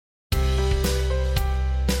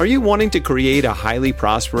Are you wanting to create a highly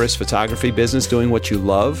prosperous photography business doing what you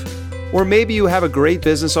love? Or maybe you have a great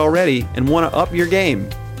business already and want to up your game?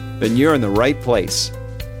 Then you're in the right place.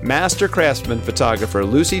 Master craftsman photographer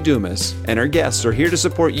Luci Dumas and her guests are here to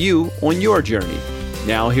support you on your journey.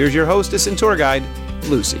 Now here's your hostess and tour guide,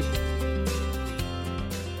 Luci.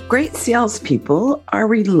 Great salespeople are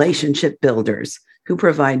relationship builders who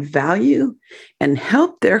provide value and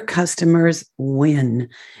help their customers win.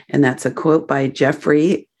 And that's a quote by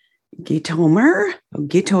Jeffrey Gitomer,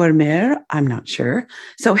 I'm not sure.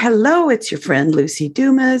 So hello, it's your friend Luci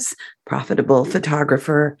Dumas, profitable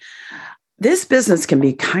photographer. This business can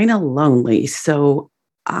be kind of lonely. So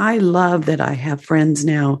I love that I have friends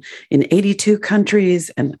now in 82 countries,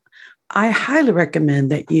 and I highly recommend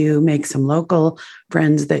that you make some local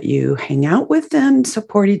friends that you hang out with and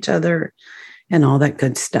support each other and all that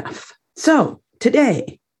good stuff. So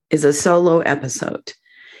today is a solo episode.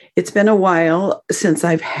 It's been a while since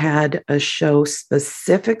I've had a show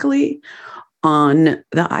specifically on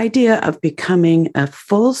the idea of becoming a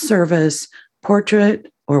full-service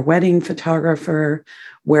portrait or wedding photographer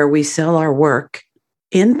where we sell our work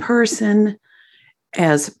in person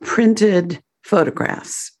as printed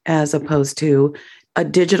photographs, as opposed to a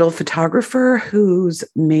digital photographer whose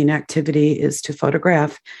main activity is to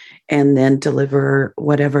photograph and then deliver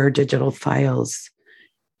whatever digital files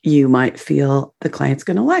you might feel the client's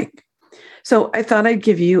going to like. So I thought I'd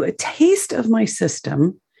give you a taste of my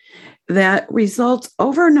system that results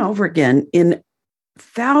over and over again in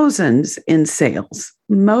thousands in sales.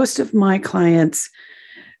 Most of my clients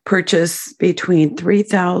purchase between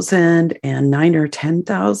 $3,000 and $9,000 or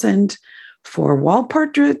 $10,000 for wall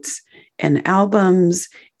portraits and albums.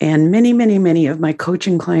 And many, many, many of my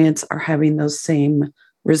coaching clients are having those same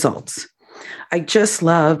results. I just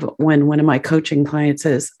love when one of my coaching clients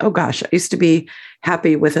says, oh gosh, I used to be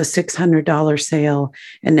happy with a $600 sale.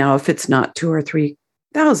 And now if it's not $2,000 or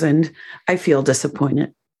 $3,000, I feel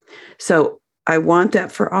disappointed. So I want that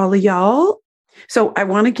for all of y'all. So I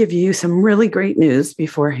want to give you some really great news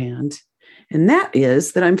beforehand. And that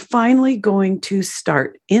is that I'm finally going to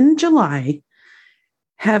start in July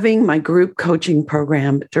having my group coaching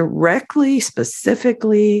program directly,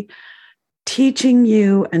 specifically teaching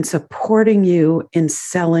you and supporting you in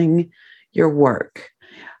selling your work.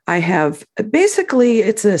 I have basically,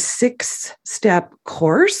 it's a 6-step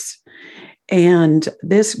course, and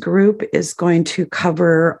this group is going to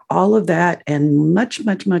cover all of that and much,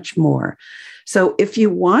 much, much more. So if you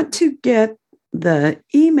want to get the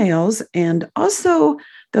emails and also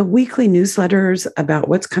the weekly newsletters about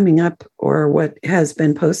what's coming up or what has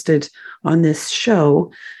been posted on this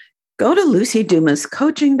show, go to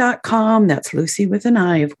LuciDumasCoaching.com. That's Luci with an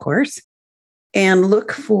I, of course, and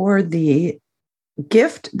look for the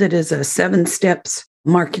gift that is a 7 steps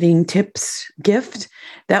marketing tips gift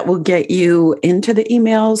that will get you into the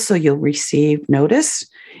emails. So you'll receive notice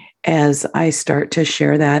as I start to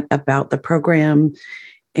share that about the program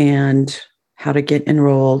and how to get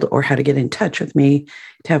enrolled or how to get in touch with me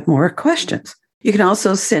to have more questions. You can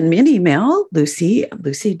also send me an email,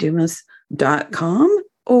 LuciDumas.com,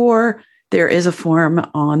 or there is a form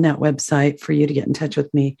on that website for you to get in touch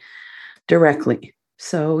with me directly.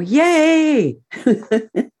 So yay!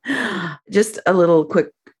 Just a little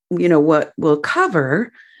quick, what we'll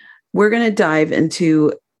cover. We're going to dive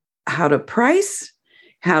into how to price,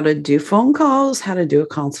 how to do phone calls, how to do a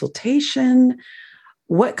consultation,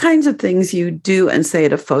 what kinds of things you do and say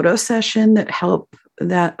at a photo session that help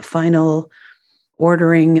that final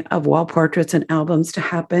ordering of wall portraits and albums to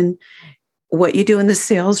happen, what you do in the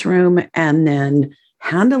sales room, and then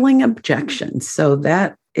handling objections. So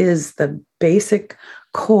that is the basic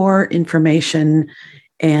core information.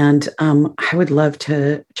 And I would love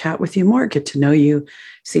to chat with you more, get to know you,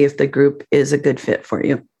 see if the group is a good fit for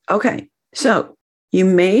you. Okay, so you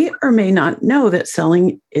may or may not know that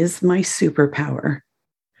selling is my superpower.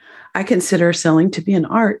 I consider selling to be an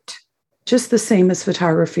art, just the same as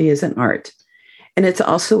photography is an art. And it's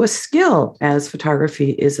also a skill, as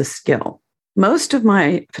photography is a skill. Most of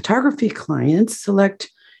my photography clients select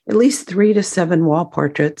at least 3 to 7 wall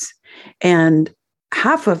portraits, and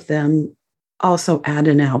half of them also add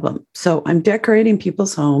an album. So I'm decorating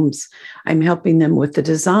people's homes. I'm helping them with the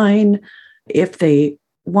design. If they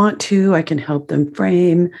want to, I can help them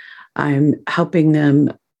frame. I'm helping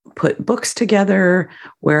them put books together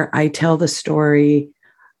where I tell the story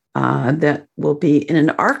that will be in an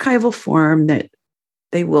archival form that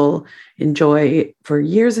they will enjoy for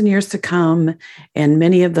years and years to come. And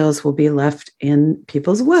many of those will be left in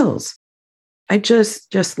people's wills. I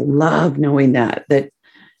just love knowing that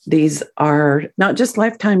these are not just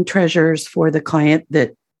lifetime treasures for the client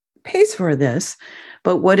that pays for this,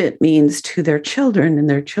 but what it means to their children and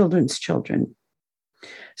their children's children.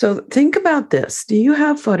 So think about this. Do you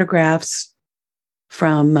have photographs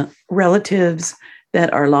from relatives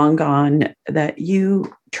that are long gone that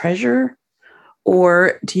you treasure?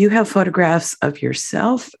 Or do you have photographs of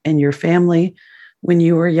yourself and your family when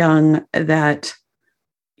you were young that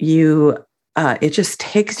it just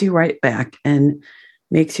takes you right back and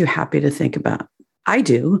makes you happy to think about? I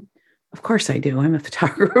do. Of course I do. I'm a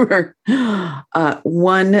photographer.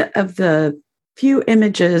 One of the few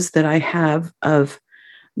images that I have of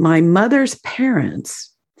my mother's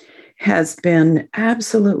parents has been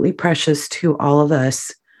absolutely precious to all of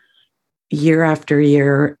us year after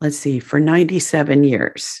year. Let's see, for 97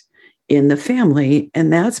 years in the family.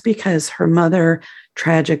 And that's because her mother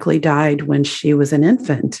tragically died when she was an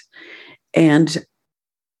infant. And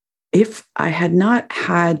if I had not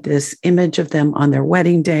had this image of them on their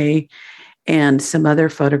wedding day and some other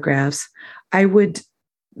photographs, I would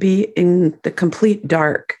be in the complete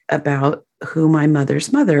dark about who my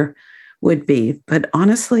mother's mother would be. But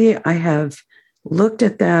honestly, I have looked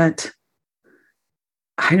at that,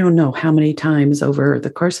 I don't know how many times over the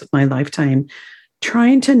course of my lifetime,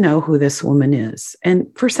 trying to know who this woman is. And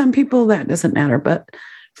for some people, that doesn't matter. But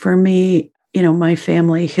for me, my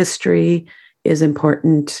family history is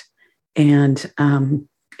important. And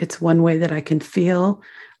it's one way that I can feel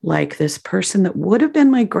like this person that would have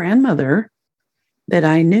been my grandmother that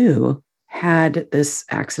I knew had this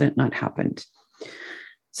accident not happened.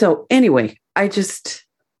 So anyway, I just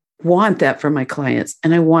want that for my clients,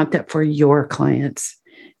 and I want that for your clients.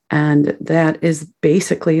 And that is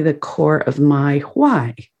basically the core of my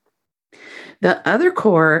why. The other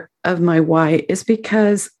core of my why is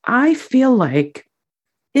because I feel like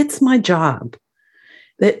it's my job,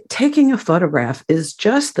 that taking a photograph is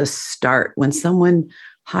just the start. When someone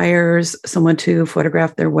hires someone to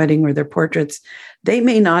photograph their wedding or their portraits, they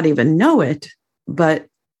may not even know it, but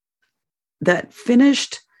that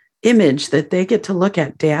finished image that they get to look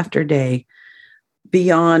at day after day,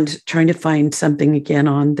 beyond trying to find something again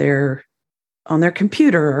on their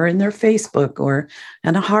computer or in their Facebook or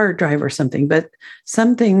on a hard drive or something, but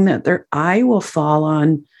something that their eye will fall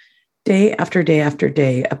on day after day after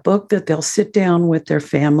day, a book that they'll sit down with their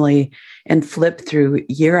family and flip through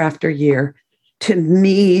year after year. To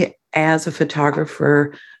me, as a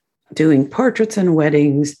photographer doing portraits and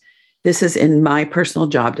weddings, this is in my personal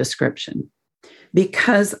job description,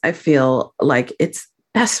 because I feel like it's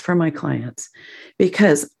best for my clients,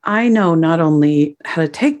 because I know not only how to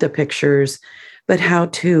take the pictures, but how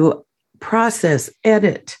to process,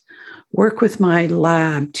 edit, work with my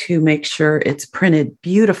lab to make sure it's printed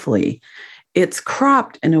beautifully. It's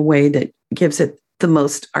cropped in a way that gives it the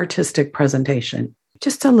most artistic presentation.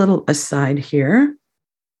 Just a little aside here.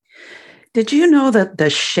 Did you know that the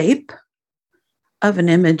shape of an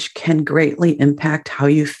image can greatly impact how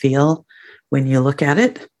you feel when you look at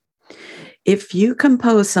it? If you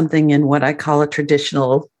compose something in what I call a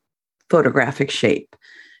traditional photographic shape,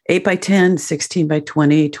 8 by 10, 16 by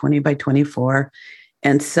 20, 20 by 24,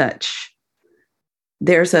 and such,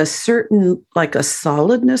 there's a certain, like a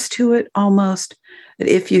solidness to it almost, that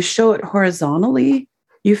if you show it horizontally,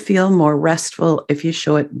 you feel more restful. If you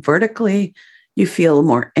show it vertically, you feel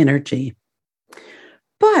more energy.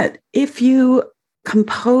 But if you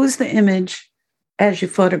compose the image as you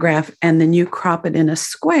photograph and then you crop it in a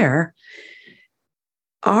square,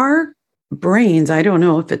 our brains, I don't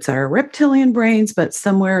know if it's our reptilian brains, but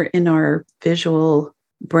somewhere in our visual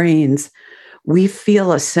brains, we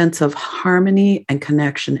feel a sense of harmony and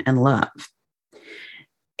connection and love.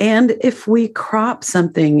 And if we crop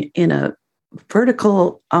something in a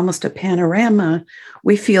vertical, almost a panorama,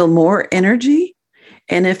 we feel more energy.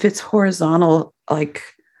 And if it's horizontal, like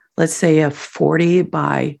let's say a 40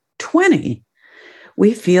 by 20,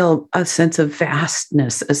 we feel a sense of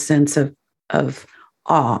vastness, a sense of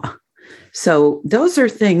awe. So those are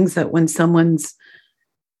things that when someone's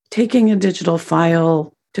taking a digital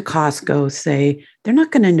file to Costco, say, they're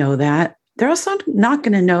not going to know that. They're also not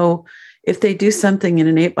going to know if they do something in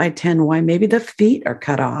an 8 by 10, why maybe the feet are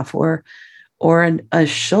cut off or a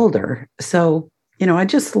shoulder. So, I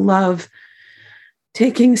just love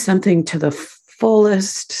taking something to the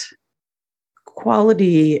fullest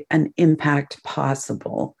quality and impact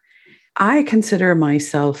possible. I consider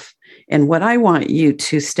myself, and what I want you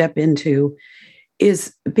to step into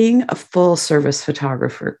is being a full service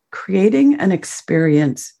photographer, creating an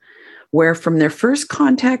experience where from their first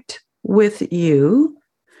contact with you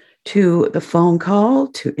to the phone call,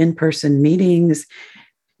 to in-person meetings,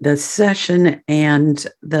 the session and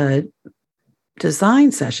the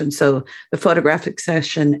design session. So the photographic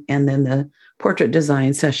session and then the portrait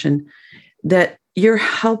design session, that you're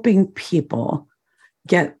helping people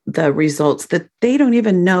get the results that they don't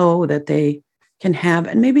even know that they can have,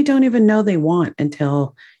 and maybe don't even know they want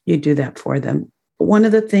until you do that for them. One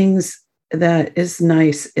of the things that is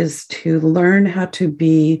nice is to learn how to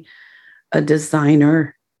be a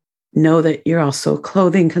designer, know that you're also a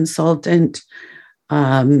clothing consultant,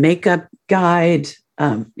 makeup guide.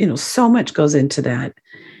 So much goes into that.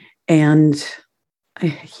 And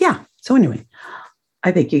so anyway,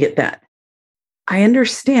 I think you get that. I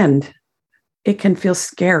understand it can feel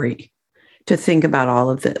scary to think about all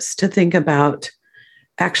of this, to think about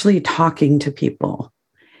actually talking to people,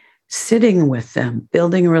 sitting with them,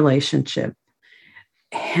 building a relationship,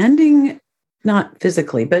 handing, not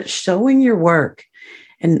physically, but showing your work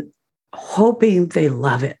and hoping they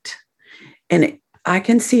love it. And I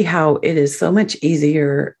can see how it is so much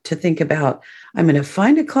easier to think about, I'm going to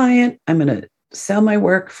find a client, I'm going to sell my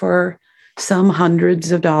work for some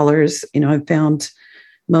hundreds of dollars. I've found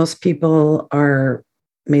most people are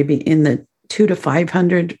maybe in the 200 to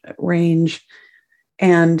 500 range.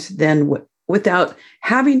 And then without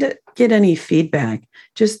having to get any feedback,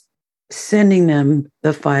 just sending them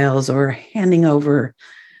the files or handing over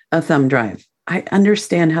a thumb drive. I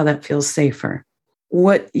understand how that feels safer.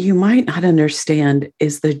 What you might not understand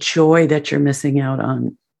is the joy that you're missing out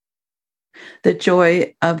on. The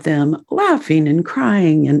joy of them laughing and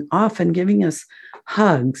crying and often giving us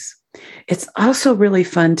hugs. It's also really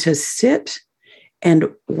fun to sit and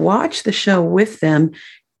watch the show with them,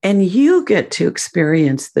 and you get to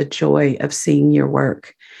experience the joy of seeing your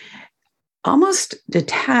work almost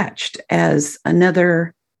detached as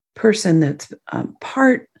another person that's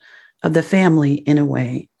part of the family in a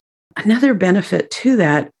way. Another benefit to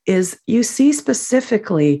that is you see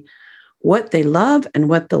specifically what they love and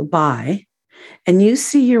what they'll buy, and you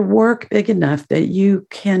see your work big enough that you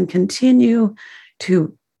can continue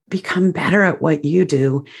to become better at what you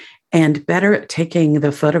do and better at taking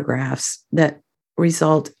the photographs that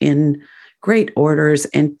result in great orders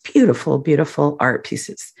and beautiful, beautiful art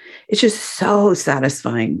pieces. It's just so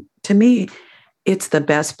satisfying. To me, it's the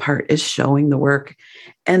best part is showing the work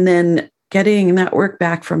and then getting that work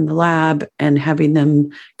back from the lab and having them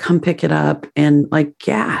come pick it up and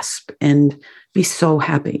gasp and be so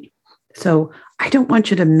happy. So I don't want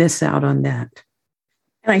you to miss out on that.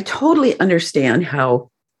 And I totally understand how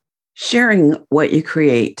sharing what you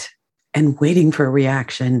create and waiting for a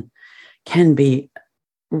reaction can be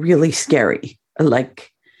really scary.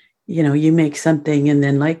 You make something and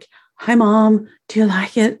then hi, Mom, do you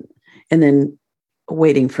like it? And then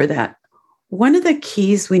waiting for that. One of the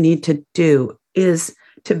keys we need to do is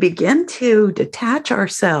to begin to detach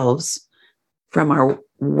ourselves from our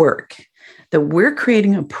work, that we're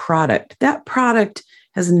creating a product. That product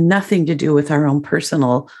has nothing to do with our own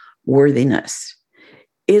personal worthiness.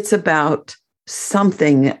 It's about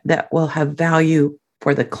something that will have value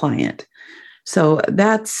for the client. So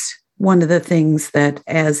that's one of the things that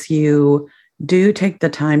as you do take the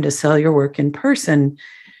time to sell your work in person,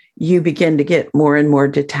 you begin to get more and more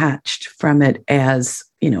detached from it as,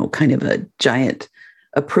 kind of a giant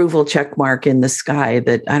approval check mark in the sky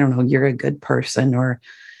that, I don't know, you're a good person or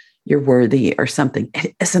you're worthy or something.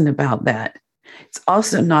 It isn't about that. It's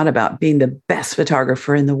also not about being the best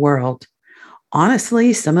photographer in the world.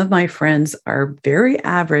 Honestly, some of my friends are very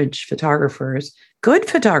average photographers, good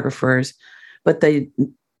photographers, but they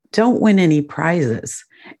don't win any prizes.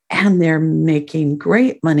 And they're making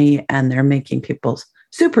great money and they're making people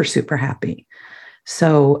super, super happy.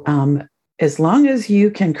 So as long as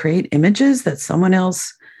you can create images that someone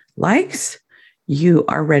else likes, you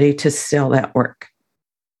are ready to sell that work.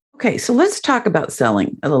 Okay, so let's talk about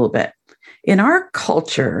selling a little bit. In our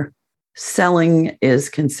culture, selling is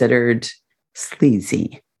considered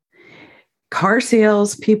sleazy. Car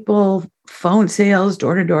salespeople, phone sales,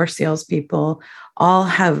 door-to-door salespeople all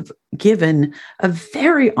have given a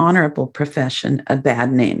very honorable profession a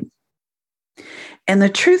bad name. And the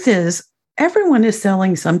truth is, everyone is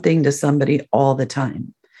selling something to somebody all the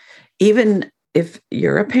time. Even if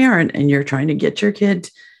you're a parent and you're trying to get your kid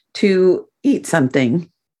to eat something,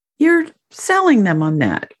 you're selling them on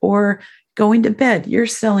that. Or going to bed, you're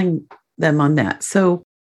selling them on that. So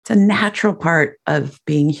it's a natural part of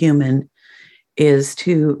being human is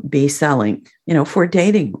to be selling. If we're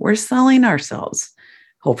dating, we're selling ourselves,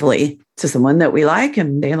 hopefully to someone that we like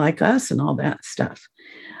and they like us and all that stuff.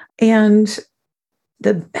 And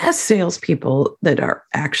the best salespeople that are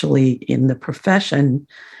actually in the profession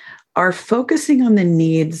are focusing on the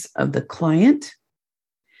needs of the client,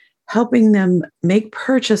 helping them make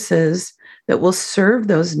purchases that will serve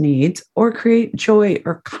those needs or create joy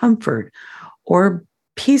or comfort or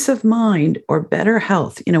peace of mind or better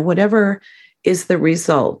health, whatever is the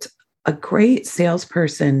result, a great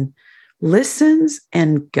salesperson listens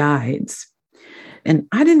and guides. And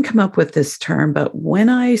I didn't come up with this term, but when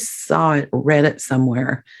I saw it, read it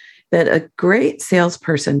somewhere, that a great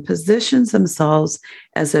salesperson positions themselves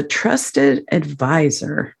as a trusted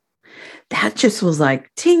advisor. That just was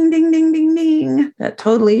like ting, ding, ding, ding, ding. That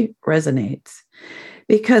totally resonates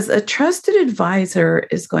because a trusted advisor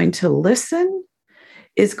is going to listen,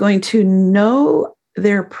 is going to know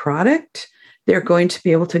their product. They're going to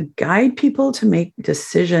be able to guide people to make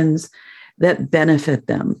decisions that benefit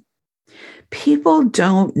them. People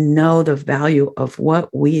don't know the value of what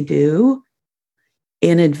we do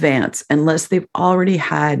in advance unless they've already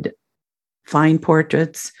had fine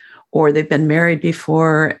portraits or they've been married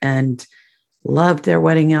before and loved their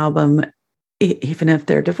wedding album, even if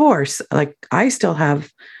they're divorced. Like I still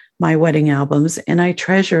have my wedding albums and I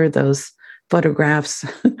treasure those photographs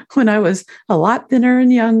when I was a lot thinner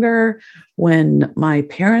and younger, when my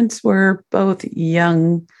parents were both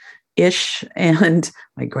young-ish and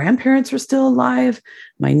my grandparents were still alive,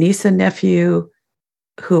 my niece and nephew,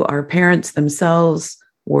 who our parents themselves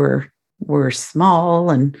were small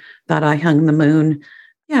and thought I hung the moon.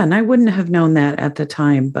 Yeah, and I wouldn't have known that at the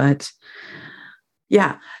time, but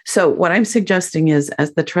yeah. So what I'm suggesting is,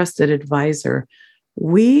 as the trusted advisor,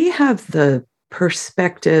 we have the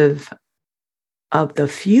perspective of the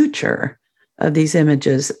future of these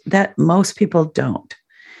images that most people don't.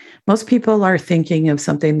 Most people are thinking of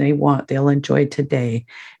something they'll enjoy today,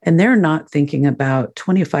 and they're not thinking about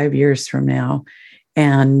 25 years from now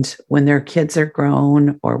and when their kids are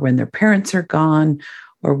grown or when their parents are gone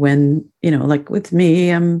or when, like with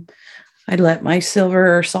me, I let my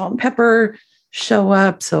silver, salt and pepper show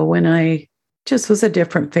up. So when I just was a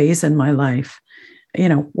different phase in my life,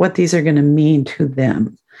 what these are going to mean to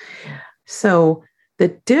them. So the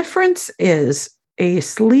difference is a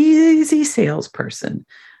sleazy salesperson,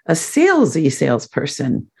 a salesy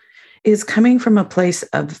salesperson is coming from a place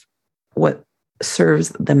of what serves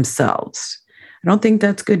themselves. I don't think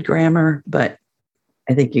that's good grammar, but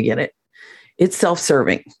I think you get it. It's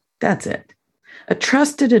self-serving. That's it. A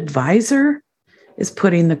trusted advisor is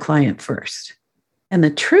putting the client first. And the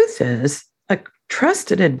truth is, a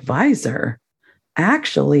trusted advisor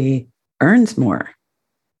actually earns more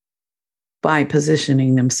by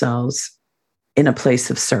positioning themselves in a place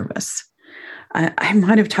of service. I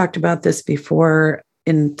might have talked about this before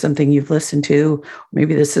in something you've listened to.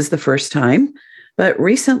 Maybe this is the first time, but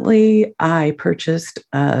recently I purchased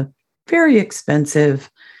a very expensive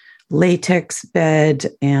latex bed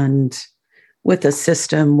and with a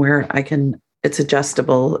system where it's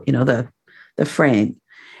adjustable, the frame.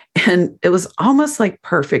 And it was almost like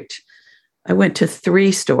perfect. I went to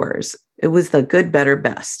 3 stores. It was the good, better,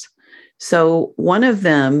 best. So one of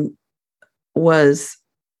them was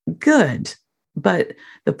good, but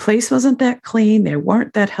the place wasn't that clean. They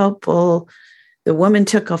weren't that helpful. The woman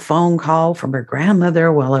took a phone call from her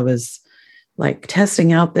grandmother while I was like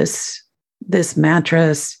testing out this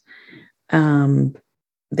mattress.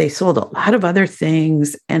 They sold a lot of other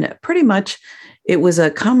things, and pretty much it was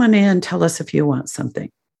a come on in, tell us if you want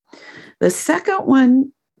something. The second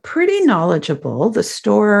one, pretty knowledgeable. The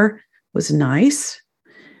store was nice.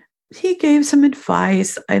 He gave some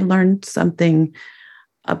advice. I learned something,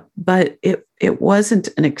 but it wasn't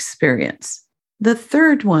an experience. The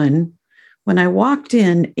third one, when I walked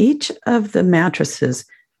in, each of the mattresses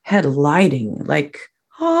had lighting,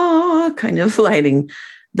 kind of lighting.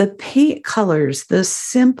 The paint colors, the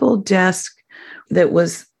simple desk that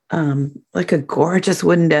was like a gorgeous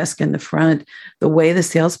wooden desk in the front, the way the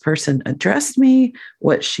salesperson addressed me,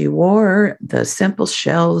 what she wore, the simple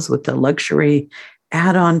shelves with the luxury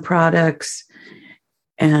add-on products,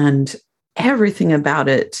 and everything about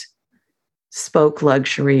it spoke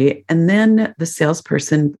luxury. And then the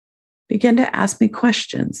salesperson began to ask me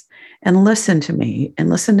questions and listen to me and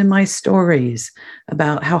listen to my stories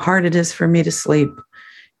about how hard it is for me to sleep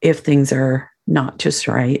if things are not just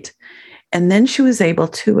right. And then she was able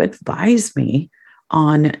to advise me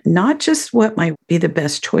on not just what might be the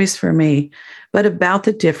best choice for me, but about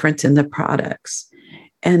the difference in the products.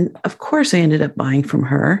 And of course, I ended up buying from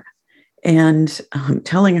her and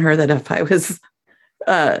telling her that if I was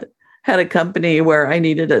had a company where I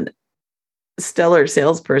needed a stellar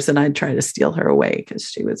salesperson, I'd try to steal her away because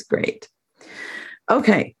she was great.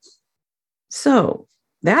 Okay, so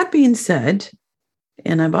that being said,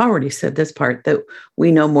 and I've already said this part, that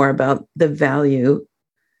we know more about the value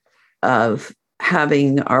of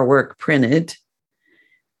having our work printed.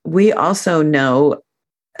 We also know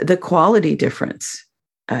the quality difference.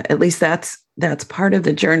 At least that's that's part of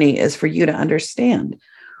the journey, is for you to understand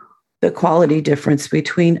the quality difference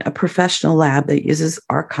between a professional lab that uses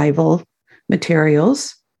archival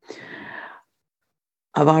materials.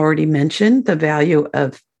 I've already mentioned the value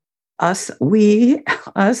of we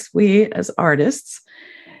as artists,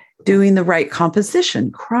 doing the right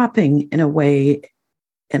composition, cropping in a way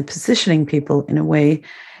and positioning people in a way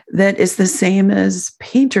that is the same as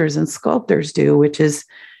painters and sculptors do, which is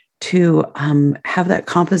to have that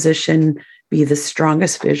composition be the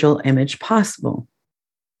strongest visual image possible.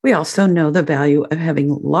 We also know the value of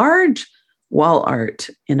having large wall art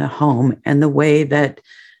in a home, and the way that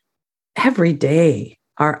every day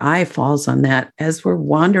our eye falls on that as we're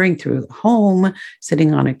wandering through the home,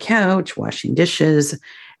 sitting on a couch, washing dishes,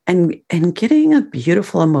 and getting a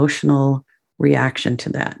beautiful emotional reaction to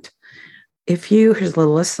that. Here's a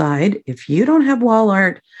little aside, if you don't have wall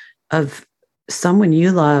art of someone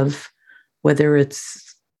you love, whether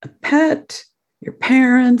it's a pet, your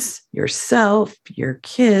parents, yourself, your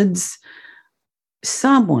kids,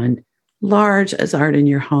 someone large as art in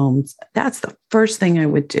your homes, that's the first thing I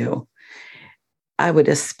would do. I would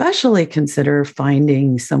especially consider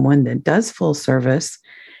finding someone that does full service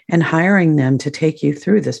and hiring them to take you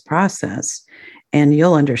through this process, and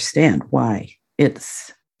you'll understand why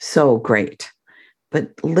it's so great.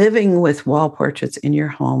 But living with wall portraits in your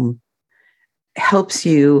home helps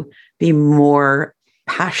you be more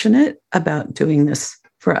passionate about doing this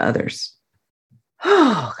for others.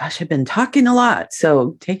 Oh, gosh, I've been talking a lot.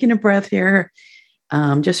 So taking a breath here,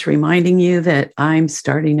 just reminding you that I'm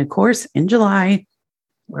starting a course in July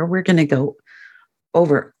where we're going to go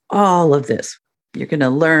over all of this. You're going to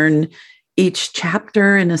learn each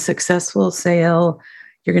chapter in a successful sale.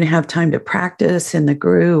 You're going to have time to practice in the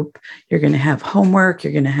group. You're going to have homework.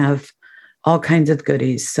 You're going to have all kinds of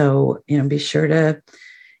goodies. So, be sure to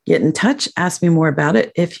get in touch. Ask me more about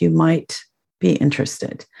it if you might be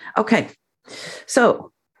interested. Okay.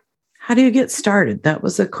 So how do you get started? That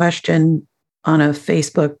was a question on a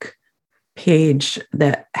Facebook page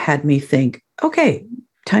that had me think, okay,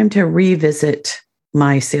 time to revisit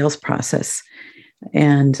my sales process.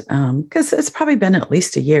 And because it's probably been at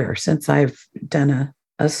least a year since I've done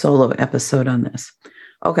a solo episode on this.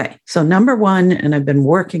 Okay, so number one, and I've been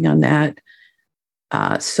working on that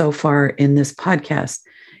so far in this podcast,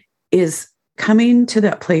 is coming to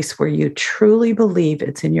that place where you truly believe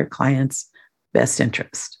it's in your client's best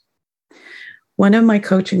interest. One of my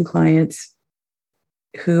coaching clients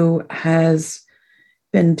who has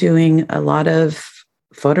been doing a lot of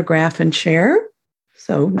photograph and share,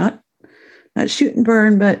 so not shoot and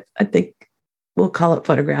burn, but I think we'll call it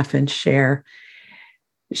photograph and share.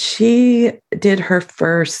 She did her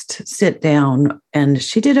first sit down, and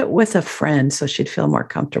she did it with a friend so she'd feel more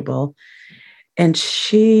comfortable. And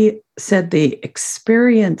she said the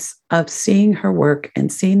experience of seeing her work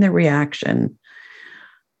and seeing the reaction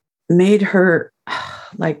made her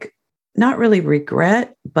not really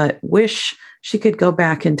regret, but wish she could go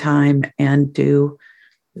back in time and do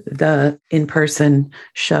the in-person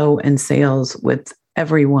show and sales with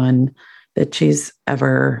everyone that she's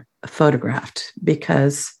ever photographed,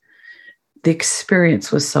 because the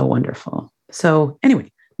experience was so wonderful. So anyway,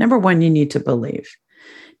 number one, you need to believe.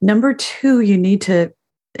 Number two, you need to,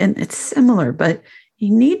 and it's similar, but you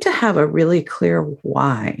need to have a really clear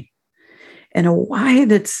why, and a why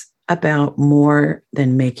that's about more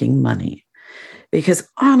than making money. Because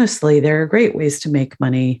honestly, there are great ways to make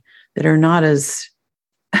money that are not as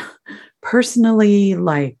personally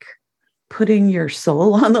putting your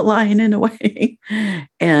soul on the line in a way.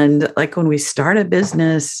 And like when we start a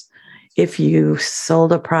business, if you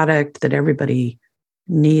sold a product that everybody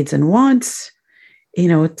needs and wants, I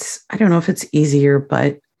don't know if it's easier,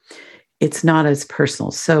 but it's not as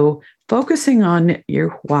personal. So focusing on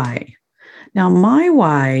your why. Now, my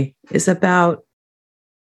why is about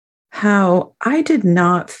how I did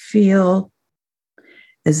not feel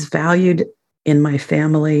as valued in my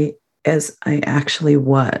family as I actually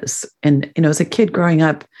was. And, as a kid growing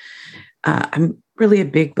up, I'm really a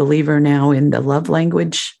big believer now in the love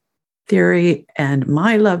language theory. And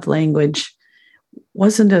my love language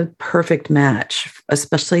wasn't a perfect match,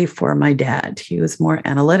 especially for my dad. He was more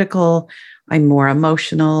analytical. I'm more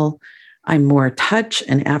emotional. I'm more touch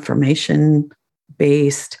and affirmation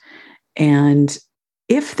based. And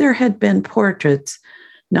if there had been portraits,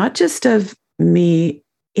 not just of me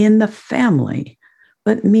in the family,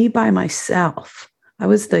 but me by myself, I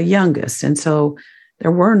was the youngest. And so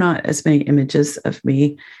there were not as many images of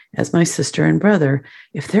me as my sister and brother.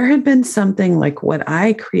 If there had been something like what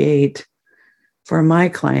I create for my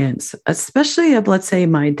clients, especially of, let's say,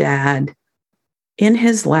 my dad in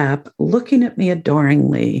his lap, looking at me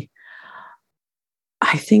adoringly,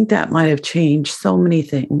 I think that might have changed so many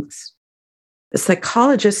things. The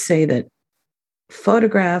psychologists say that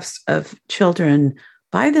photographs of children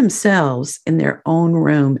by themselves in their own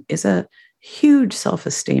room is a huge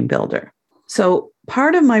self-esteem builder. So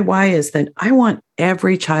part of my why is that I want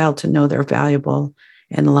every child to know they're valuable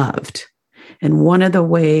and loved. And one of the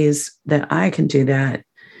ways that I can do that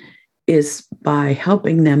is by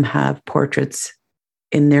helping them have portraits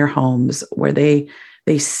in their homes where they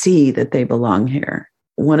see that they belong here.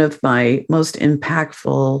 One of my most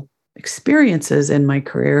impactful experiences in my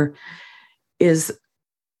career is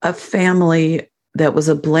a family that was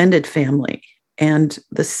a blended family. And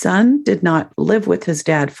the son did not live with his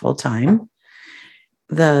dad full time.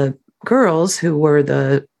 The girls who were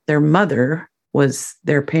their mother was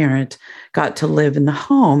their parent, got to live in the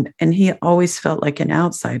home. And he always felt like an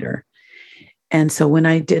outsider. And so when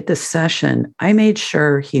I did the session, I made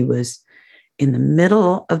sure he was in the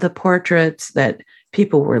middle of the portraits, that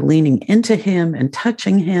people were leaning into him and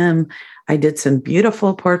touching him. I did some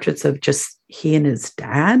beautiful portraits of just he and his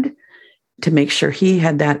dad to make sure he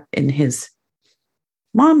had that in his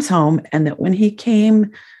mom's home, and that when he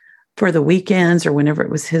came for the weekends or whenever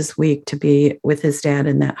it was his week to be with his dad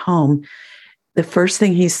in that home, the first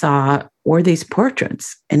thing he saw were these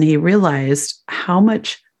portraits, and he realized how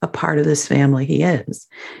much a part of this family he is.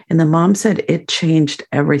 And the mom said it changed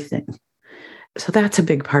everything. So that's a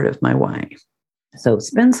big part of my why. So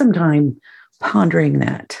spend some time pondering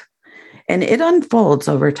that. And it unfolds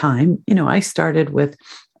over time. I started with,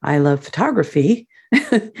 I love photography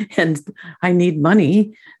and I need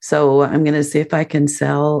money. So I'm going to see if I can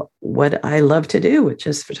sell what I love to do, which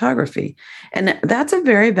is photography. And that's a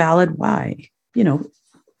very valid why,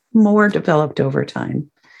 more developed over time.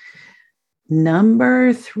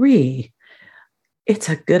 Number 3, it's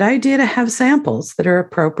a good idea to have samples that are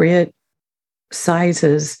appropriate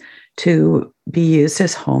sizes to be used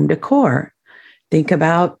as home decor. Think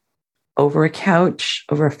about over a couch,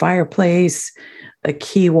 over a fireplace, a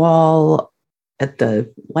key wall at the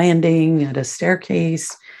landing, at a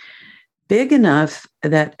staircase, big enough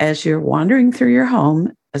that as you're wandering through your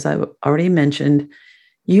home, as I already mentioned,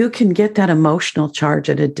 you can get that emotional charge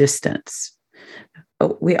at a distance.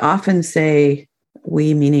 We often say,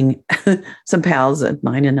 we meaning some pals of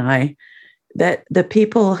mine and I, that the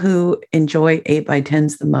people who enjoy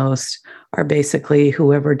 8x10s the most are basically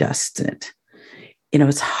whoever dusts it.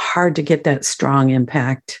 It's hard to get that strong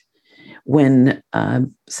impact when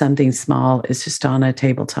something small is just on a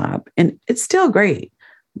tabletop. And it's still great.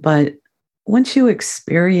 But once you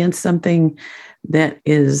experience something that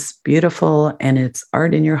is beautiful and it's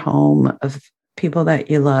art in your home of people that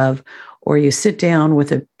you love, or you sit down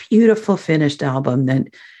with a beautiful finished album that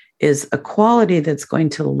is a quality that's going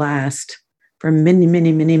to last for many,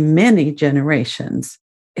 many, many, many generations,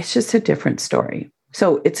 it's just a different story.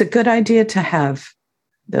 So it's a good idea to have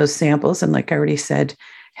those samples. And like I already said,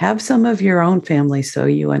 have some of your own family so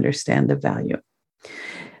you understand the value.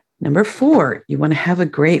 Number 4, you want to have a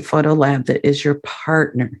great photo lab that is your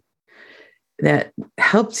partner, that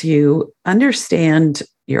helps you understand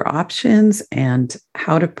your options and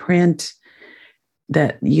how to print,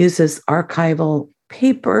 that uses archival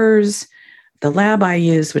papers. The lab I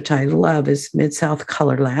use, which I love, is Mid-South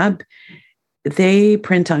Color Lab. They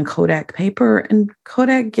print on Kodak paper, and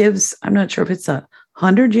Kodak gives, I'm not sure if it's a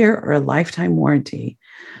 100-year or a lifetime warranty,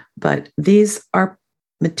 but these are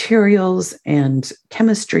materials and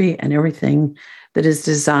chemistry and everything that is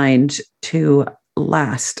designed to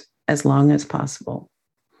last as long as possible.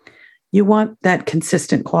 You want that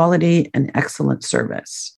consistent quality and excellent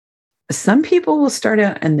service. Some people will start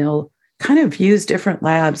out and they'll kind of use different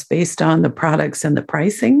labs based on the products and the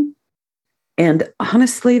pricing. And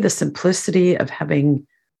honestly, the simplicity of having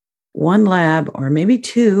one lab or maybe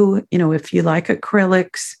 2, if you like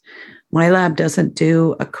acrylics, my lab doesn't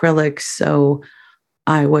do acrylics, so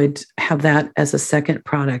I would have that as a second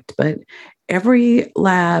product. But every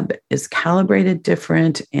lab is calibrated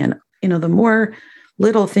different. And, the more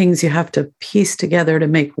little things you have to piece together to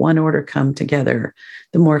make one order come together,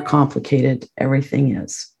 the more complicated everything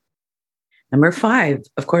is. Number 5,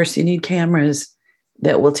 of course, you need cameras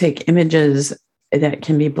that will take images that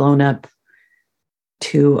can be blown up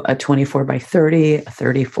to a 24x30, a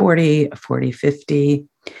 30-40, a 40-50.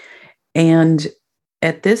 And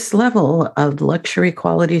at this level of luxury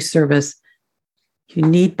quality service, you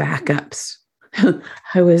need backups.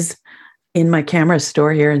 I was in my camera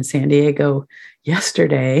store here in San Diego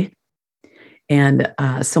yesterday, and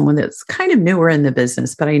someone that's kind of newer in the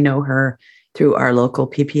business, but I know her through our local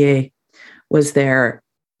PPA, was there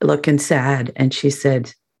looking sad. And she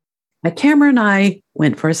said, my camera and I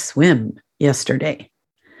went for a swim yesterday.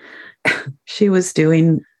 She was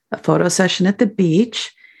doing a photo session at the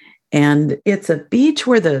beach, and it's a beach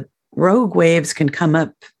where the rogue waves can come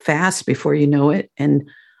up fast before you know it. And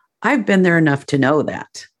I've been there enough to know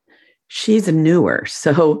that. She's newer,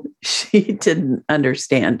 so she didn't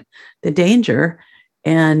understand the danger.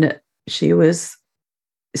 And she was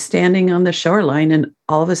standing on the shoreline, and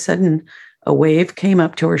all of a sudden, a wave came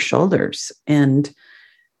up to her shoulders. And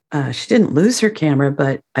she didn't lose her camera,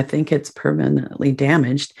 but I think it's permanently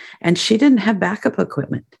damaged. And she didn't have backup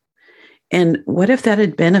equipment. And what if that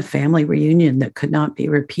had been a family reunion that could not be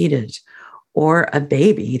repeated, or a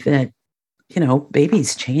baby that,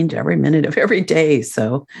 babies change every minute of every day.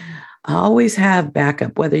 So always have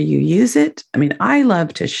backup, whether you use it. I mean, I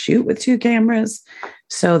love to shoot with two cameras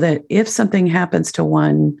so that if something happens to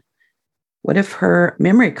one, what if her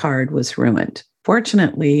memory card was ruined?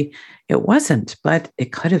 Fortunately, it wasn't, but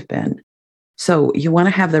it could have been. So you want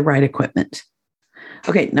to have the right equipment.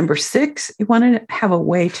 Okay, number 6, you want to have a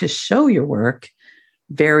way to show your work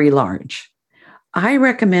very large. I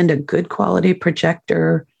recommend a good quality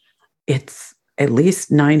projector. It's at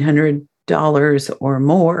least $900 or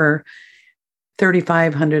more,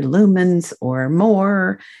 3,500 lumens or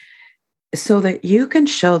more, so that you can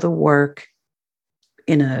show the work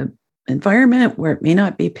in an environment where it may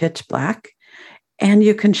not be pitch black, and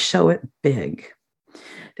you can show it big.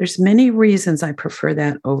 There's many reasons I prefer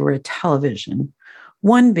that over a television.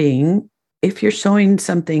 One being, if you're showing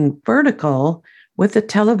something vertical with a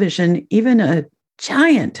television, even a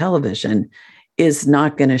giant television is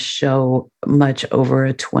not going to show much over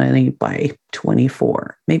a 20 by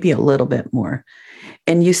 24, maybe a little bit more.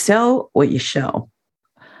 And you sell what you show.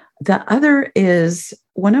 The other is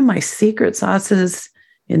one of my secret sauces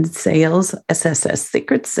in sales, SSS,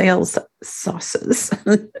 secret sales sauces.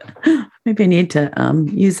 Maybe I need to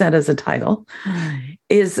use that as a title,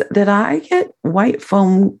 is that I get white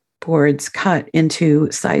foam boards cut into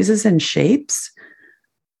sizes and shapes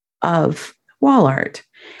of wall art.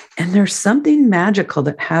 And there's something magical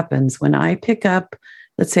that happens when I pick up,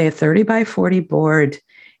 let's say, a 30 by 40 board,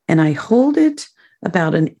 and I hold it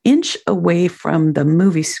about an inch away from the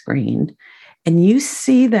movie screen, and you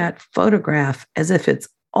see that photograph as if it's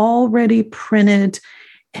already printed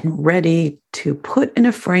and ready to put in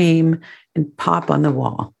a frame and pop on the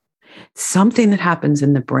wall. Something that happens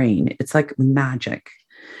in the brain. It's like magic.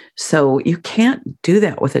 So you can't do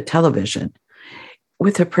that with a television.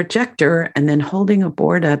 With a projector and then holding a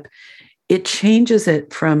board up, it changes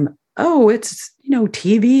it from, oh, it's,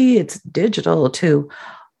 TV, it's digital, to,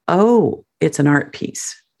 oh, it's an art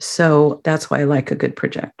piece. So that's why I like a good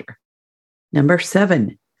projector. Number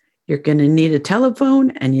 7, you're going to need a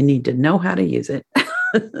telephone and you need to know how to use it.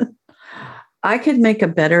 I could make a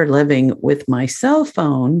better living with my cell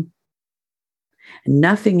phone and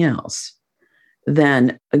nothing else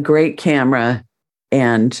than a great camera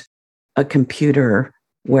and a computer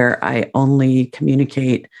where I only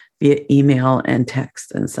communicate via email and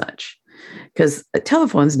text and such. Because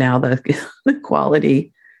telephones now, the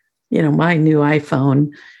quality, my new iPhone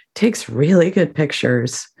takes really good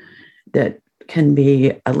pictures that can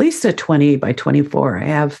be at least a 20 by 24.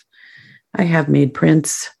 I have made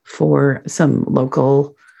prints for some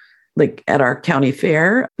local, like at our county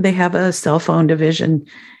fair, they have a cell phone division.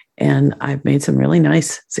 And I've made some really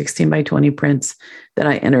nice 16 by 20 prints that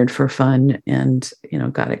I entered for fun and,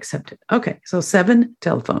 got accepted. Okay, so 7,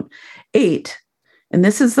 telephone. 8, and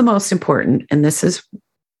this is the most important, and this is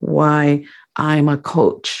why I'm a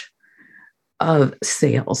coach of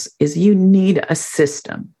sales, is you need a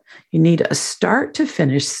system. You need a start to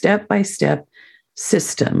finish, step-by-step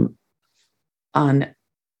system on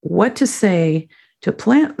what to say to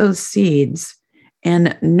plant those seeds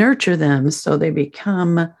and nurture them so they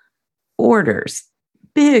become orders,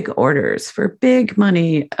 big orders for big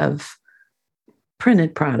money of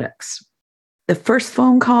printed products. The first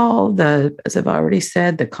phone call, as I've already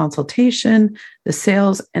said, the consultation, the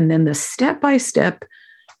sales, and then the step-by-step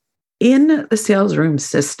in the sales room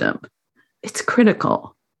system. It's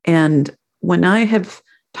critical. And when I have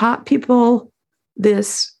taught people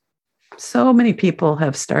this, so many people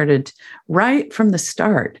have started right from the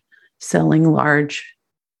start selling large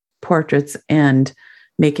portraits and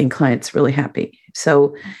making clients really happy.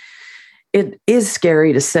 So it is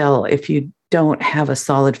scary to sell if you don't have a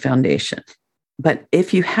solid foundation. But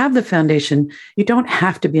if you have the foundation, you don't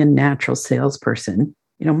have to be a natural salesperson.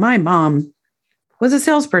 My mom was a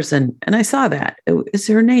salesperson, and I saw that. It's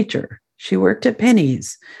her nature. She worked at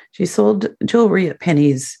Penny's. She sold jewelry at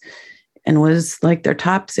Penny's and was like their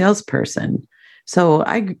top salesperson. So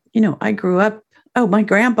I grew up, my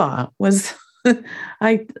grandpa was,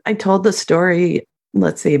 I told the story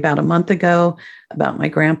let's see, about a month ago, about my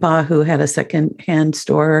grandpa who had a secondhand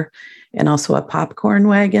store and also a popcorn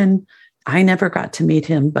wagon. I never got to meet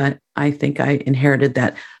him, but I think I inherited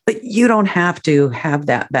that. But you don't have to have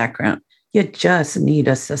that background. You just need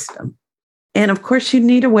a system. And of course, you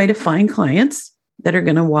need a way to find clients that are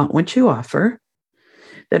going to want what you offer,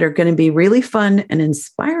 that are going to be really fun and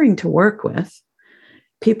inspiring to work with,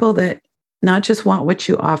 people that not just want what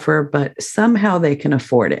you offer, but somehow they can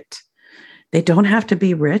afford it. They don't have to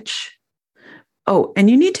be rich. Oh, and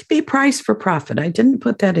you need to be priced for profit. I didn't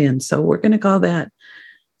put that in, so we're going to call that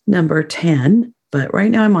number 10. But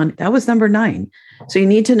right now that was number 9. So you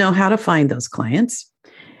need to know how to find those clients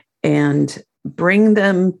and bring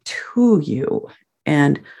them to you.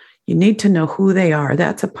 And you need to know who they are.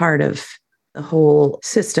 That's a part of the whole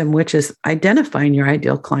system, which is identifying your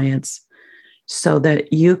ideal clients so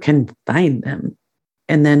that you can find them.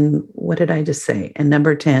 And then what did I just say? And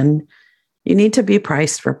number 10, you need to be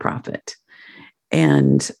priced for profit.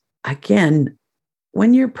 And again,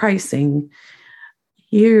 when you're pricing,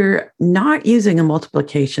 you're not using a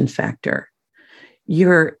multiplication factor.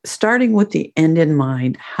 You're starting with the end in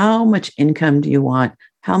mind. How much income do you want?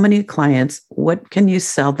 How many clients? What can you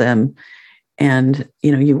sell them? And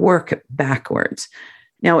you work backwards.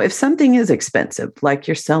 Now, if something is expensive, like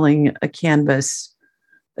you're selling a canvas,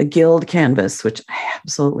 a Guild canvas, which I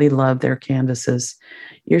absolutely love their canvases,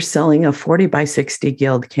 you're selling a 40 by 60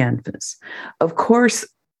 Guild canvas. Of course,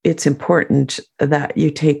 it's important that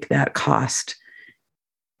you take that cost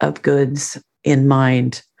of goods in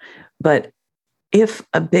mind. But if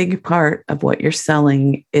a big part of what you're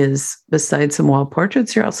selling is, besides some wall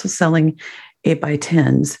portraits, you're also selling 8 by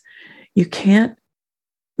 10s, you can't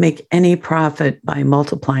make any profit by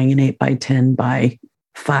multiplying an 8 by 10 by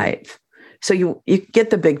 5. So you get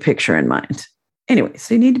the big picture in mind. Anyway,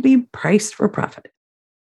 so you need to be priced for profit.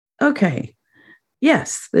 Okay.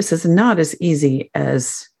 Yes, this is not as easy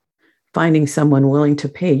as finding someone willing to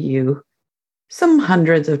pay you some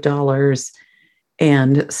hundreds of dollars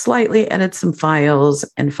and slightly edit some files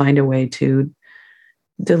and find a way to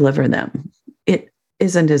deliver them. It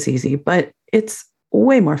isn't as easy, but it's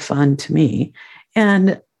way more fun to me.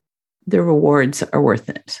 And the rewards are worth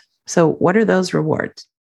it. So what are those rewards?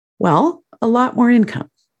 Well, a lot more income,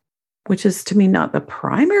 which is to me not the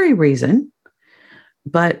primary reason,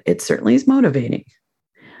 but it certainly is motivating.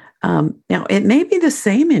 Now, it may be the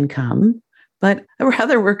same income, but I'd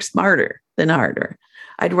rather work smarter than harder.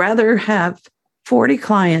 I'd rather have 40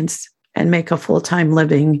 clients and make a full-time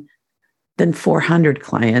living than 400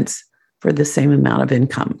 clients for the same amount of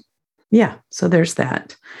income. Yeah, so there's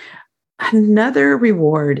that. Another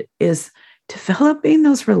reward is developing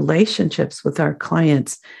those relationships with our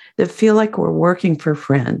clients that feel like we're working for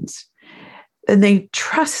friends. And they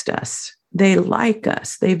trust us, they like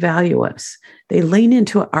us, they value us, they lean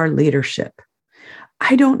into our leadership.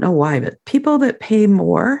 I don't know why, but people that pay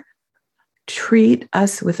more treat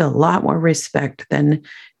us with a lot more respect than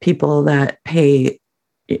people that pay,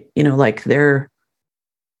 like their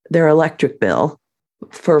electric bill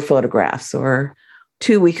for photographs or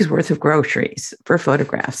 2 weeks worth of groceries for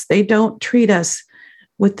photographs. They don't treat us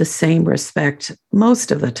with the same respect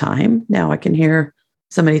most of the time. Now I can hear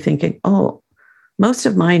somebody thinking, oh, most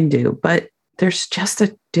of mine do, but there's just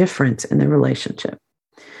a difference in the relationship.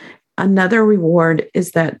 Another reward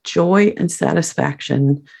is that joy and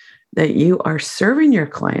satisfaction that you are serving your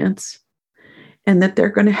clients and that they're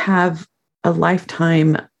going to have a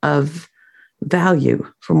lifetime of value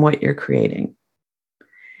from what you're creating.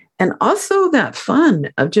 And also that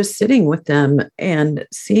fun of just sitting with them and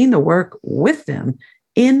seeing the work with them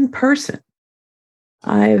in person.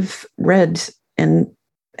 I've read and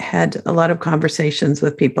had a lot of conversations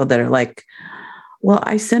with people that are like, well,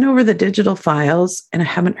 I sent over the digital files and I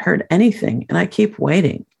haven't heard anything. And I keep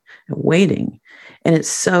waiting and waiting. And it's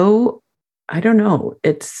so, I don't know,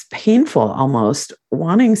 it's painful almost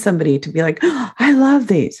wanting somebody to be like, oh, I love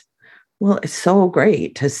these. Well, it's so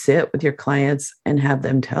great to sit with your clients and have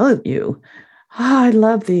them tell you, oh, I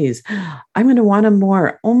love these. I'm going to want them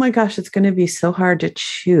more. Oh my gosh, it's going to be so hard to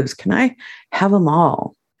choose. Can I have them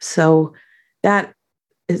all? So that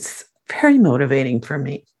is very motivating for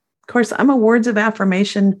me. Of course, I'm a words of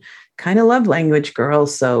affirmation kind of love language girl,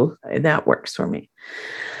 so that works for me.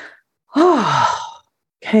 Oh,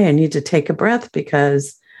 okay, I need to take a breath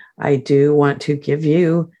because I do want to give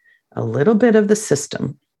you a little bit of the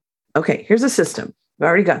system. Okay, here's a system. I've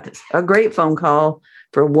already got this. A great phone call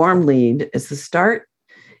for a warm lead is the start.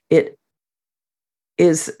 It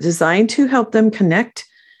is designed to help them connect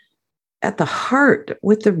at the heart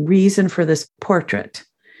with the reason for this portrait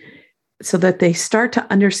so that they start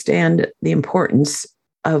to understand the importance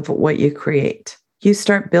of what you create. you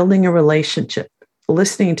start building a relationship,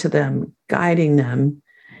 listening to them, guiding them,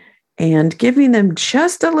 and giving them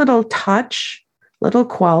just a little touch, little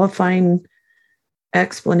qualifying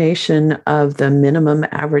explanation of the minimum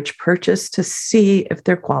average purchase to see if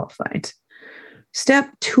they're qualified. Step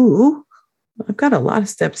 2, I've got a lot of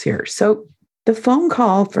steps here. So the phone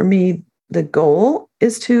call for me, the goal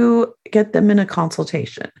is to get them in a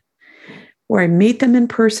consultation where I meet them in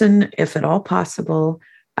person, if at all possible.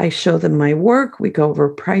 I show them my work. We go over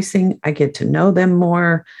pricing. I get to know them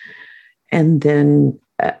more. And then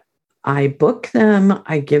I book them.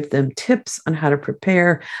 I give them tips on how to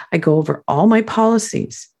prepare. I go over all my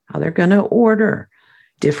policies, how they're going to order,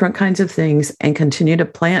 different kinds of things, and continue to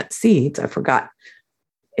plant seeds. I forgot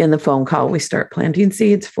in the phone call, we start planting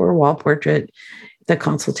seeds for a wall portrait. The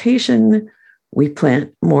consultation, we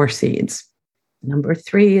plant more seeds. Number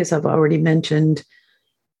 3, as I've already mentioned,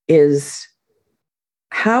 is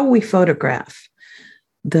how we photograph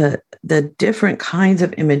the different kinds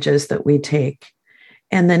of images that we take.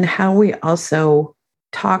 And then how we also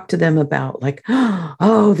talk to them about like,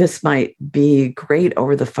 oh, this might be great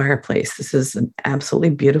over the fireplace. This is an absolutely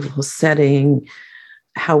beautiful setting.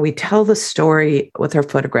 How we tell the story with our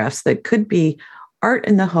photographs that could be art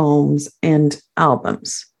in the homes and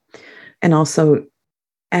albums. And also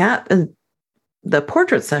at the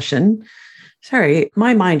portrait session, sorry,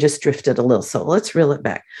 my mind just drifted a little. So let's reel it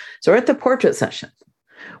back. So we're at the portrait session.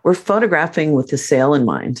 We're photographing with the sale in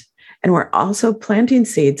mind. And we're also planting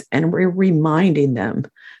seeds, and we're reminding them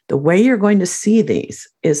the way you're going to see these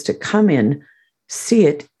is to come in, see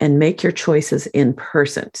it, and make your choices in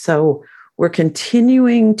person. So we're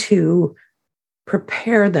continuing to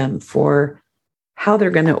prepare them for how they're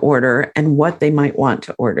going to order and what they might want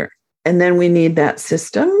to order. And then we need that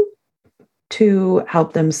system to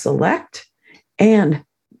help them select and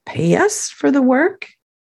pay us for the work.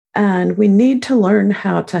 And we need to learn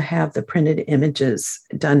how to have the printed images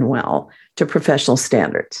done well to professional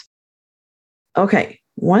standards. Okay,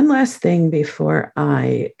 one last thing before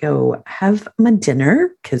I go have my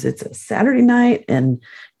dinner, because it's a Saturday night and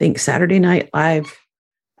I think Saturday Night Live,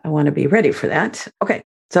 I want to be ready for that. Okay,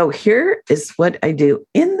 so here is what I do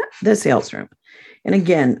in the sales room. And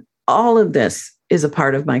again, all of this is a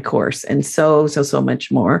part of my course and so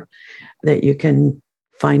much more that you can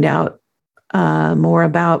find out more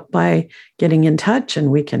about by getting in touch,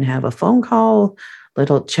 and we can have a phone call,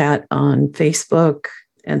 little chat on Facebook,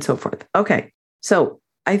 and so forth. Okay, so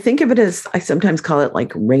I think of it as, I sometimes call it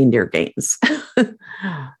like reindeer games,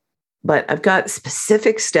 but I've got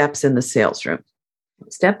specific steps in the sales room.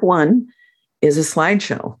 Step 1 is a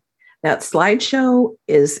slideshow. That slideshow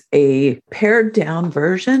is a pared down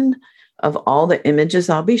version of all the images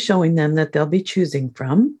I'll be showing them that they'll be choosing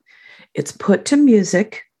from. It's put to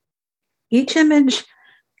music. Each image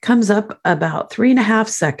comes up about 3.5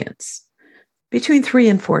 seconds, between 3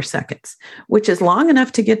 and 4 seconds, which is long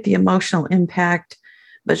enough to get the emotional impact,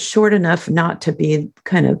 but short enough not to be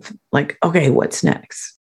kind of like, okay, what's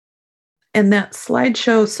next? And that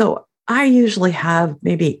slideshow, so I usually have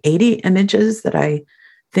maybe 80 images that I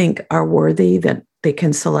think are worthy that they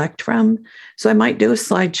can select from. So I might do a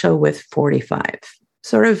slideshow with 45,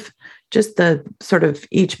 sort of just the sort of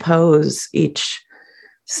each pose, each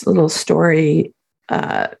little story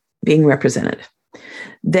being represented.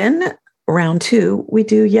 Then round 2, we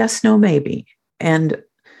do yes, no, maybe. And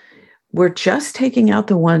we're just taking out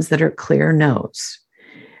the ones that are clear no's.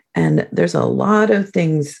 And there's a lot of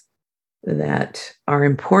things that are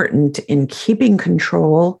important in keeping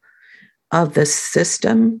control of the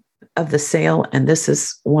system of the sale. And this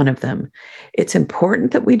is one of them. It's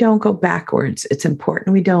important that we don't go backwards. It's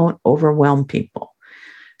important we don't overwhelm people.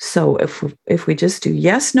 So if we just do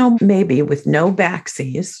yes, no, maybe with no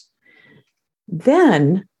backsies,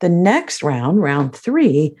 then the next round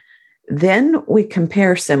 3, then we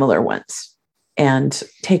compare similar ones and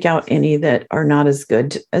take out any that are not as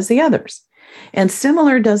good as the others. And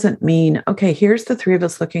similar doesn't mean, okay, here's the 3 of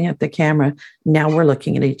us looking at the camera. Now we're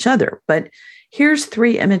looking at each other. But here's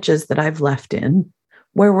 3 images that I've left in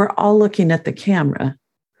where we're all looking at the camera.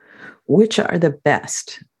 Which are the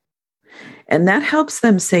best? And that helps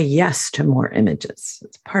them say yes to more images.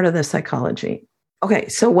 It's part of the psychology. Okay,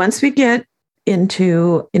 so once we get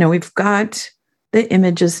into, we've got the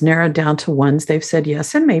images narrowed down to ones they've said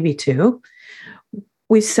yes and maybe 2.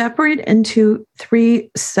 We separate into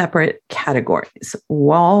 3 separate categories: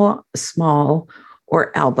 wall, small,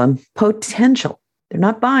 or album. Potential. They're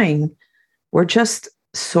not buying. We're just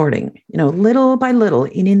sorting, little by little,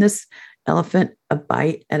 eating this elephant a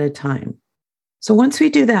bite at a time. So once we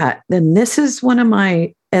do that, then this is one of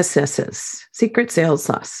my SS's, secret sales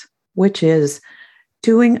sauce, which is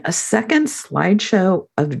doing a second slideshow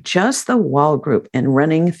of just the wall group and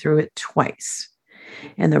running through it twice.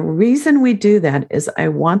 And the reason we do that is I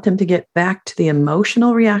want them to get back to the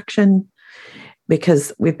emotional reaction,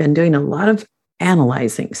 because we've been doing a lot of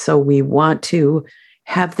analyzing. So we want to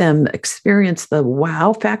have them experience the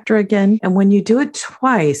wow factor again. And when you do it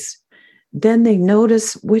twice, then they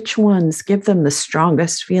notice which ones give them the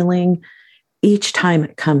strongest feeling each time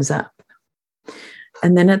it comes up.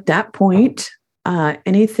 And then at that point,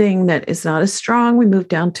 anything that is not as strong, we move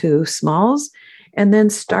down to smalls and then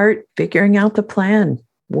start figuring out the plan.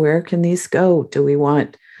 Where can these go? Do we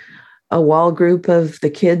want a wall group of the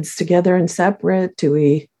kids together and separate? Do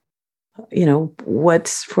we,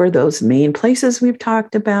 what's for those main places we've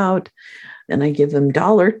talked about? And I give them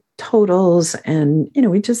dollar totals and,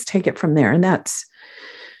 we just take it from there. And that's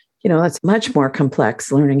much more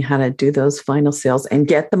complex, learning how to do those final sales and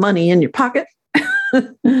get the money in your pocket.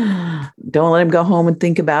 Don't let them go home and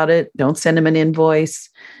think about it. Don't send them an invoice.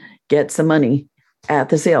 Get some money at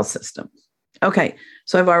the sales system. Okay,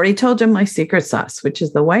 so I've already told you my secret sauce, which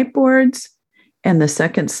is the whiteboards and the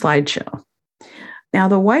second slideshow. Now,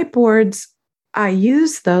 the whiteboards, I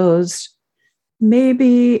use those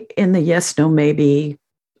maybe in the yes, no, maybe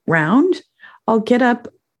round. I'll get up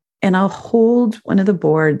and I'll hold one of the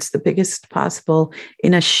boards, the biggest possible,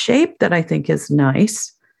 in a shape that I think is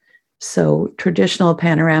nice. So traditional,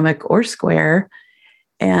 panoramic, or square,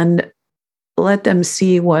 and let them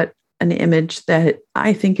see what an image that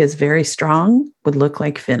I think is very strong would look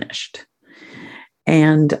like finished.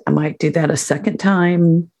 And I might do that a second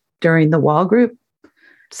time during the wall group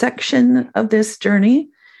section of this journey.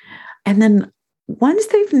 And then once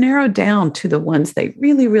they've narrowed down to the ones they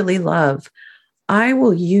really, really love, I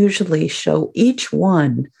will usually show each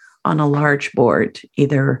one on a large board,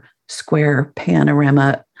 either square,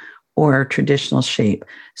 panorama, or traditional shape,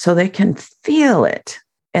 so they can feel it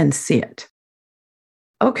and see it.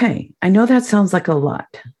 Okay, I know that sounds like a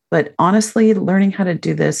lot, but honestly, learning how to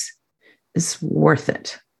do this is worth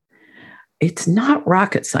it. It's not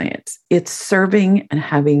rocket science. It's serving and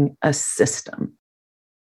having a system.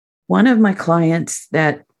 One of my clients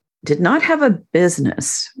that did not have a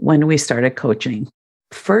business when we started coaching,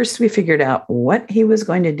 first we figured out what he was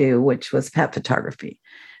going to do, which was pet photography.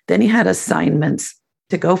 Then he had assignments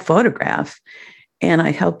to go photograph, and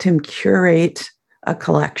I helped him curate a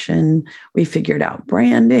collection. We figured out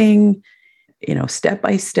branding, step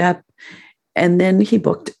by step. And then he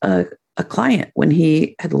booked a client when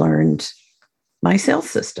he had learned my sales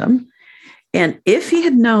system. And if he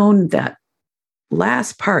had known that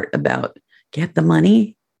last part about get the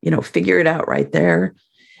money, figure it out right there,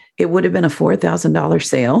 it would have been a $4,000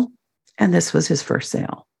 sale. And this was his first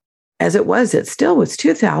sale. As it was, it still was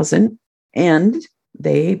 $2,000. And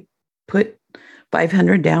they put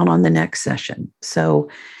 $500 down on the next session. So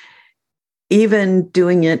even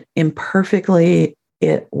doing it imperfectly,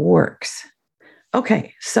 it works.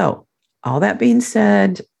 Okay, so all that being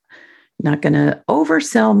said, not going to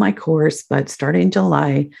oversell my course, but starting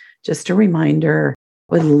July, just a reminder,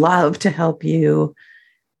 would love to help you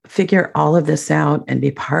figure all of this out and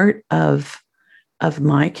be part of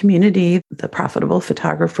my community, the Profitable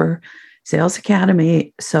Photographer Sales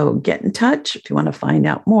Academy. So get in touch if you want to find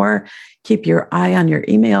out more. Keep your eye on your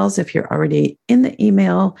emails if you're already in the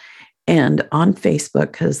email, and on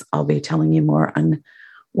Facebook, because I'll be telling you more on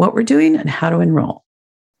what we're doing and how to enroll.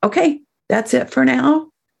 Okay, that's it for now.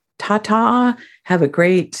 Ta-ta. Have a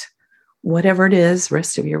great, whatever it is,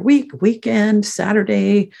 rest of your week, weekend,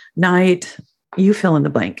 Saturday night, you fill in the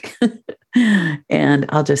blank. And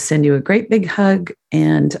I'll just send you a great big hug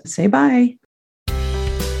and say bye.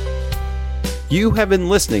 You have been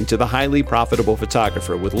listening to The Highly Profitable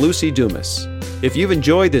Photographer with Luci Dumas. If you've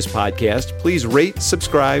enjoyed this podcast, please rate,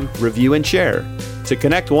 subscribe, review, and share. To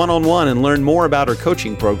connect one-on-one and learn more about our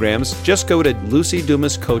coaching programs, just go to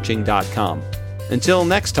lucidumascoaching.com. Until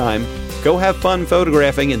next time, go have fun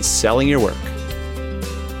photographing and selling your work.